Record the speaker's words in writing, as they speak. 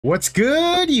What's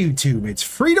good, YouTube? It's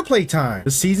free-to-play time.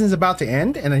 The season's about to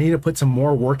end and I need to put some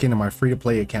more work into my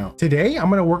free-to-play account. Today, I'm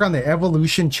going to work on the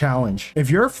Evolution Challenge.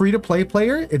 If you're a free-to-play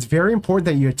player, it's very important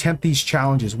that you attempt these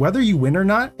challenges. Whether you win or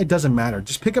not, it doesn't matter.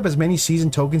 Just pick up as many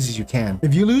season tokens as you can.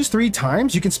 If you lose 3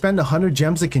 times, you can spend 100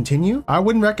 gems to continue. I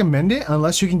wouldn't recommend it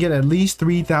unless you can get at least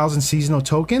 3,000 seasonal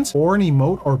tokens or an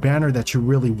emote or banner that you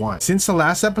really want. Since the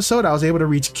last episode, I was able to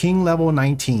reach King level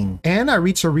 19 and I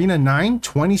reached Arena 9,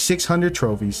 2,600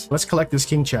 trophies. Let's collect this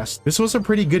king chest. This was a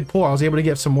pretty good pull. I was able to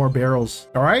get some more barrels.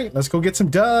 All right, let's go get some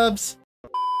dubs.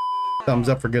 Thumbs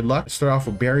up for good luck. Let's start off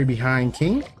with Barry behind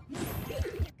king.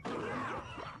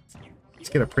 Let's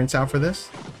get a prince out for this.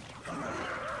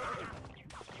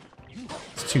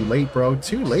 It's too late, bro.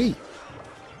 Too late.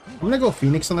 I'm gonna go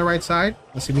Phoenix on the right side.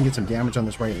 Let's see if we can get some damage on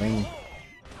this right lane.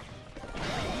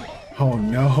 Oh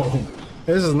no.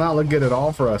 This does not look good at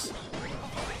all for us.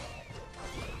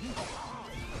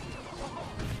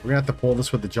 We're gonna have to pull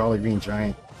this with the Jolly Green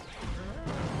Giant.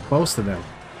 Most of them.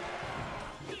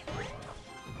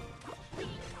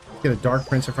 Get a Dark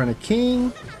Prince in front of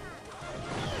King.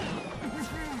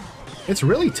 It's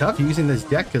really tough using this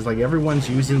deck because like everyone's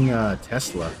using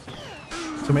Tesla.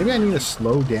 So maybe I need to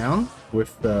slow down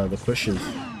with the pushes.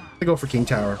 I go for King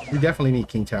Tower. We definitely need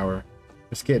King Tower.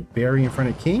 Let's get Barry in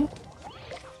front of King.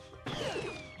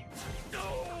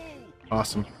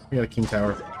 Awesome. We got a King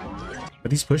Tower. But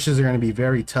these pushes are going to be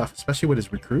very tough, especially with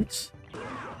his recruits.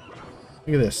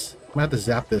 Look at this. I'm going to have to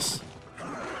zap this.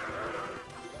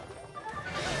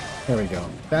 There we go.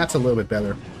 That's a little bit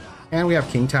better. And we have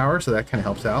King Tower, so that kind of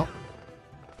helps out.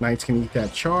 Knights can eat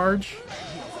that charge.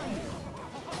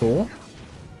 Cool.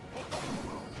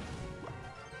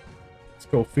 Let's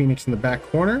go Phoenix in the back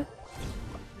corner.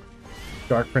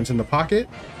 Dark Prince in the pocket.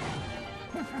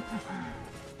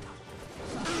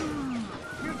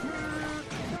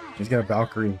 He's got a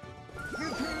Valkyrie.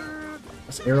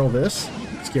 Let's arrow this.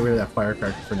 Let's get rid of that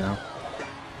firecracker for now.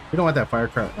 We don't want that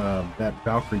firecracker, that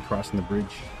Valkyrie crossing the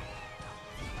bridge.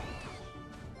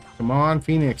 Come on,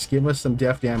 Phoenix, give us some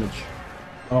death damage.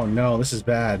 Oh no, this is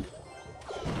bad.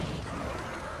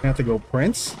 I have to go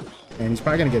Prince, and he's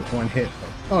probably gonna get one hit.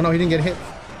 Oh no, he didn't get hit.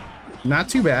 Not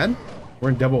too bad. We're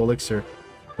in double elixir,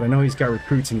 but I know he's got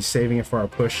recruits and he's saving it for our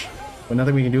push. But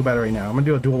nothing we can do about it right now. I'm gonna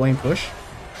do a dual lane push.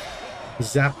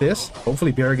 Zap this.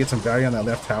 Hopefully Barry gets some value on that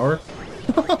left tower.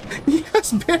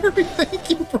 Yes, Barry,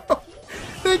 thank you, bro.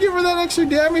 Thank you for that extra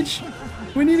damage.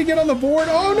 We need to get on the board.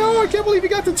 Oh no, I can't believe he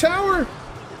got the tower.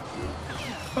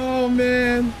 Oh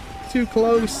man, too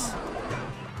close.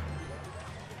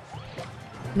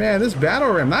 Man, this battle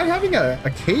ram, not having a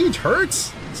cage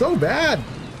hurts so bad.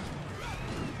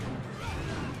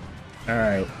 All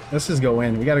right, let's just go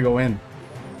in. We got to go in.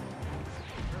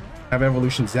 Have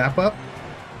Evolution zap up.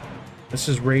 Let's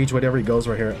just rage whatever he goes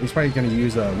right here. He's probably going to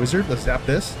use a wizard. Let's zap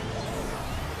this.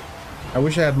 I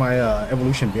wish I had my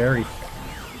Evolution Barry.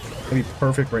 That'd be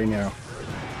perfect right now.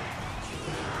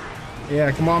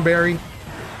 Yeah, come on, Barry.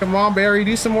 Come on, Barry.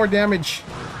 Do some more damage.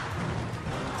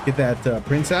 Let's get that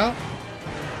Prince out.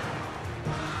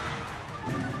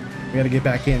 We got to get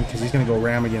back in because he's going to go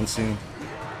ram again soon.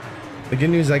 The good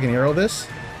news is I can arrow this.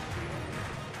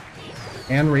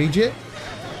 And rage it.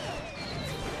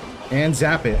 And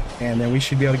zap it, and then we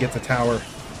should be able to get the tower.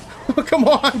 Come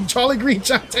on, Jolly Green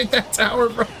Giant, take that tower,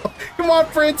 bro. Come on,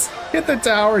 Prince, hit the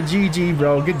tower. GG,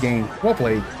 bro. Good game. Well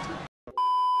played.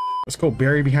 Let's go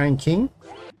Barry behind King.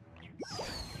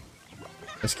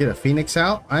 Let's get a Phoenix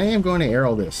out. I am going to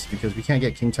arrow this because we can't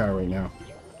get King Tower right now.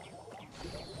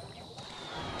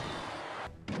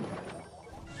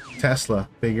 Tesla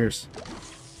figures.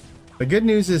 The good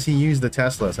news is he used the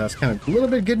Tesla, so that's kind of a little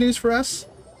bit good news for us.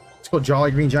 Let's go Jolly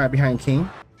Green Giant behind King.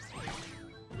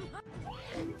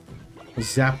 Let's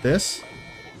zap this.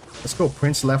 Let's go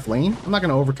Prince left lane. I'm not going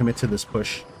to overcommit to this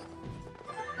push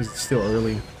because it's still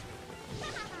early.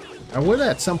 I would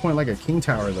at some point like a King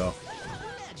Tower though.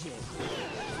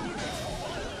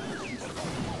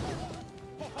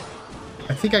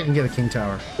 I think I can get a King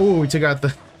Tower. Oh, we took out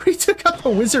the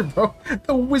wizard, bro.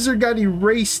 The wizard got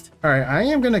erased. All right, I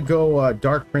am going to go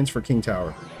Dark Prince for King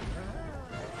Tower.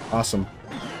 Awesome.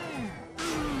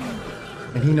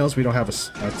 And he knows we don't have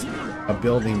a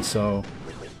building, so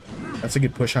that's a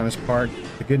good push on his part.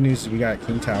 The good news is we got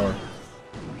King Tower.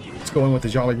 Let's go in with the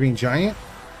Jolly Green Giant.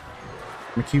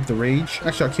 I'm gonna keep the rage.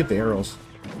 Actually, I'll keep the arrows.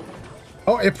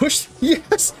 Oh, it pushed.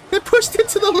 Yes, it pushed it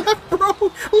to the left,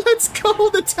 bro. Let's go.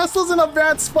 The Tesla's in a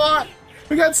bad spot.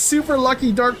 We got super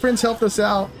lucky. Dark Prince helped us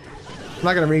out. I'm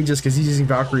not gonna rage this because he's using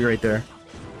Valkyrie right there.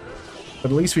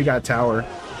 But at least we got tower.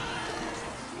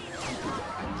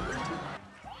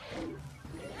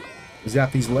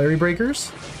 Zap these Larry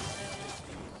Breakers.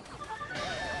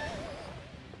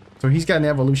 So he's got an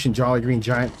evolution Jolly Green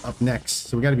Giant up next.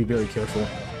 So we got to be very careful.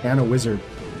 And a wizard.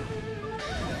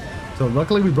 So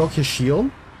luckily we broke his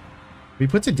shield. If he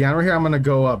puts it down right here, I'm going to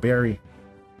go berry.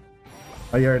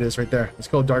 Oh, yeah, it is right there. Let's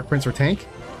go Dark Prince or tank.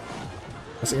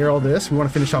 Let's arrow this. We want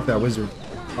to finish off that wizard.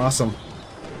 Awesome.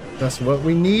 That's what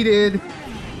we needed.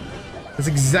 That's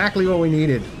exactly what we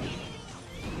needed.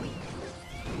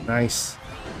 Nice.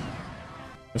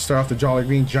 Let's start off the Jolly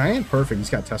Green Giant. Perfect.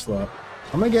 He's got Tesla up.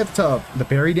 I'm going to get the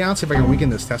berry down, see if I can weaken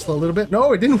this Tesla a little bit.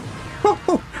 No, it didn't.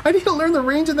 I need to learn the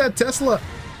range of that Tesla.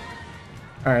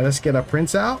 All right, let's get a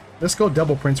Prince out. Let's go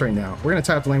double Prince right now. We're going to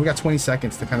tie up the lane. We got 20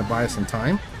 seconds to kind of buy us some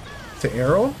time to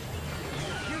arrow.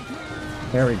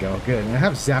 There we go. Good. And I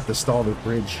have Zap to stall the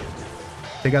bridge.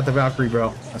 Take out the Valkyrie,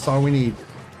 bro. That's all we need.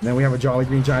 And then we have a Jolly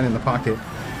Green Giant in the pocket.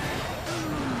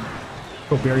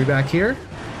 Go berry back here.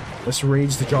 Let's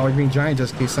rage the Jolly Green Giant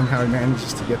just in case somehow he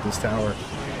manages to get this tower.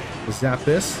 Let's zap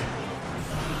this.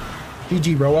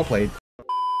 GG, bro. Well played.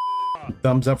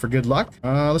 Thumbs up for good luck.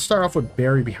 Let's start off with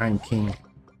Berry behind King.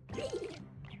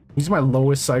 He's my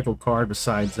lowest cycle card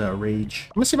besides Rage.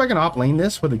 I'm gonna see if I can op lane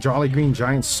this with a Jolly Green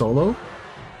Giant solo.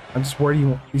 I'm just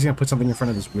worried he's gonna put something in front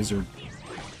of this wizard.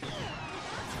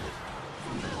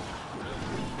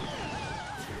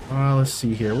 Let's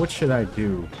see here. What should I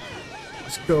do?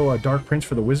 Let's go Dark Prince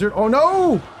for the wizard. Oh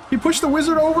no! He pushed the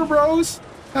wizard over, bros!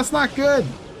 That's not good.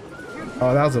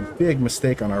 Oh, that was a big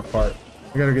mistake on our part.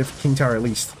 We gotta get the King Tower at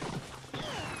least.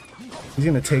 He's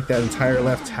gonna take that entire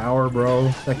left tower, bro.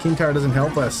 That King Tower doesn't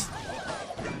help us.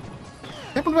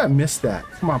 I can't believe I missed that.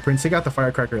 Come on, Prince. Take out the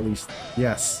Firecracker at least.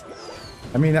 Yes.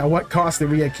 I mean, at what cost did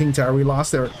we get King Tower? We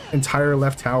lost their entire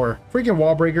left tower. Freaking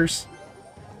wall breakers.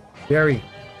 Barry,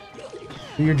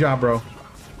 do your job, bro.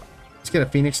 Let's get a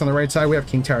Phoenix on the right side. We have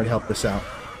King Tower to help this out.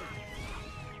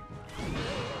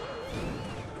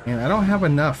 And I don't have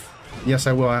enough. Yes,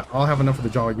 I will. I'll have enough for the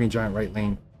Jolly Green Giant right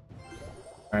lane.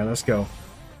 All right, let's go.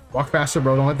 Walk faster,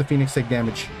 bro. Don't let the Phoenix take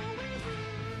damage.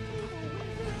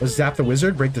 Let's zap the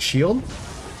wizard. Break the shield.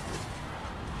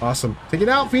 Awesome. Take it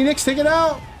out, Phoenix. Take it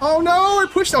out. Oh, no. I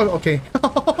pushed. Oh, okay.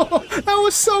 That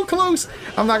was so close.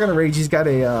 I'm not going to rage. He's got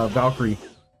a Valkyrie.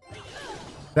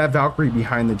 That Valkyrie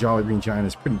behind the Jolly Green Giant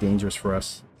is pretty dangerous for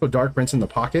us. Go Dark Prince in the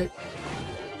pocket.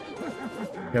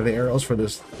 We have the arrows for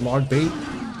this log bait.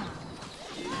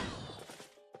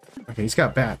 Okay, he's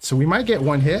got bats. So we might get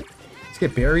one hit. Let's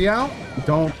get Barry out.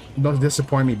 Don't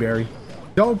disappoint me, Barry.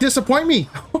 Don't disappoint me.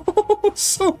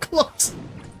 So close.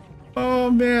 Oh,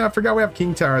 man. I forgot we have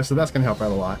King Tower, so that's going to help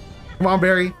out a lot. Come on,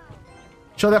 Barry.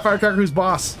 Show that Firecracker who's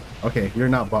boss. Okay, you're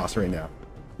not boss right now.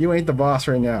 You ain't the boss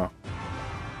right now.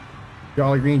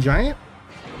 Jolly Green Giant.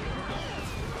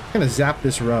 I'm going to zap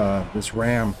this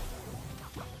ram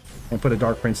and put a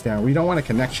Dark Prince down. We don't want a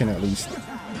connection, at least.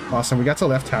 Awesome. We got to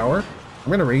left tower. I'm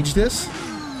going to rage this.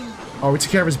 Oh, we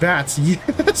took care of his bats.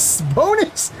 Yes!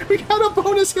 Bonus! We got a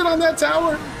bonus hit on that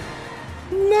tower.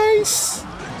 Nice!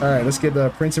 Alright, let's get the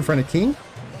Prince in front of King.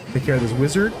 Take care of this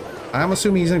wizard. I'm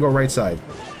assuming he's going to go right side.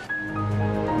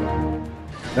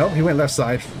 Nope, he went left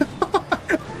side.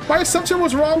 My assumption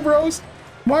was wrong, bros.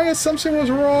 My assumption was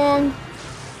wrong.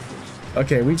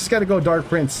 Okay, we just got to go Dark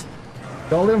Prince.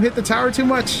 Don't let him hit the tower too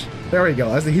much. There we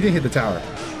go. He didn't hit the tower.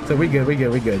 So we good, we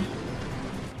good, we good.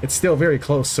 It's still very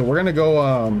close. So we're going to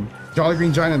go Jolly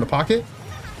Green Giant in the pocket.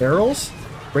 Arrows.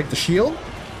 Break the shield.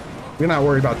 We're not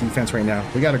worried about defense right now.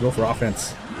 We got to go for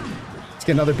offense. Let's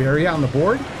get another berry out on the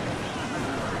board.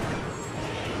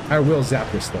 I will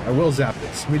zap this, though. I will zap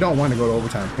this. We don't want to go to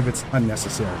overtime if it's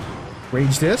unnecessary.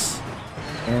 Rage this.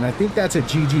 And I think that's a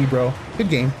GG, bro.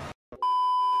 Good game.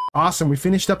 Awesome, we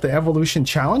finished up the evolution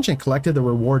challenge and collected the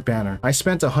reward banner. I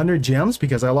spent 100 gems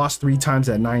because I lost 3 times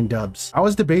at 9 dubs. I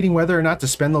was debating whether or not to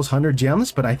spend those 100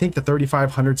 gems, but I think the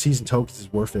 3,500 season tokens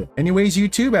is worth it. Anyways,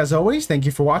 YouTube, as always, thank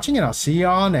you for watching and I'll see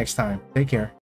y'all next time. Take care.